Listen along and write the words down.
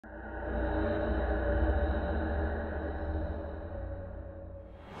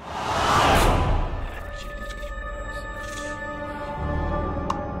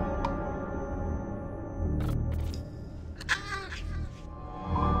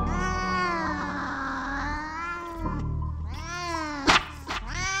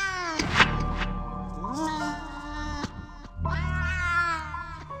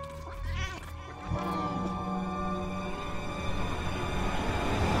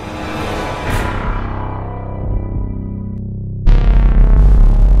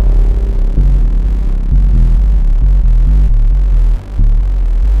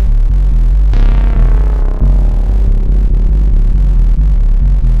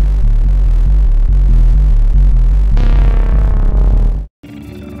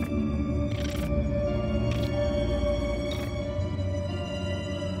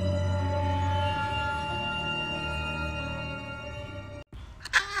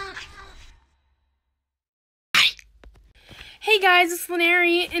Hey guys, it's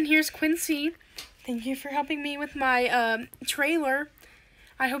Laneri, and here's Quincy. Thank you for helping me with my trailer.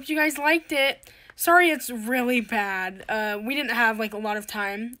 I hope you guys liked it. Sorry it's really bad. We didn't have like a lot of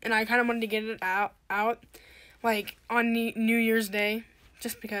time, and I kind of wanted to get it out like on New Year's Day,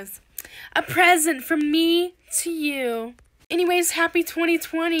 just because. A present from me to you. Anyways, happy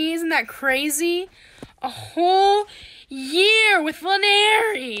 2020. Isn't that crazy? A whole year with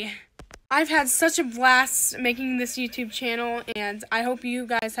Laneri. I've had such a blast making this YouTube channel, and I hope you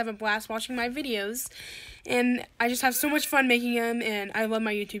guys have a blast watching my videos. And I just have so much fun making them, and I love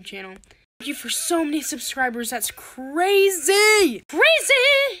my YouTube channel. Thank you for so many subscribers. That's crazy!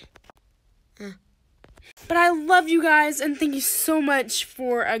 Crazy! But I love you guys, and thank you so much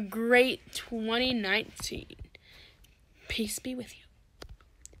for a great 2019. Peace be with you.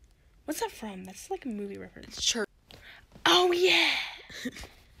 What's that from? That's like a movie reference. Sure. Oh, yeah!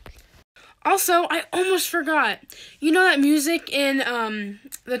 Also, I almost forgot. You know that music in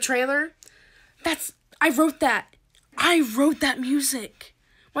the trailer? I wrote that. I wrote that music.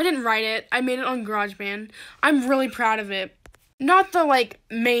 Well, I didn't write it. I made it on GarageBand. I'm really proud of it. Not the like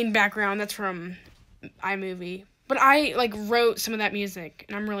main background that's from iMovie, but I like wrote some of that music,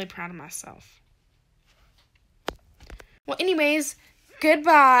 and I'm really proud of myself. Well, anyways,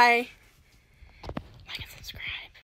 goodbye. Like and subscribe.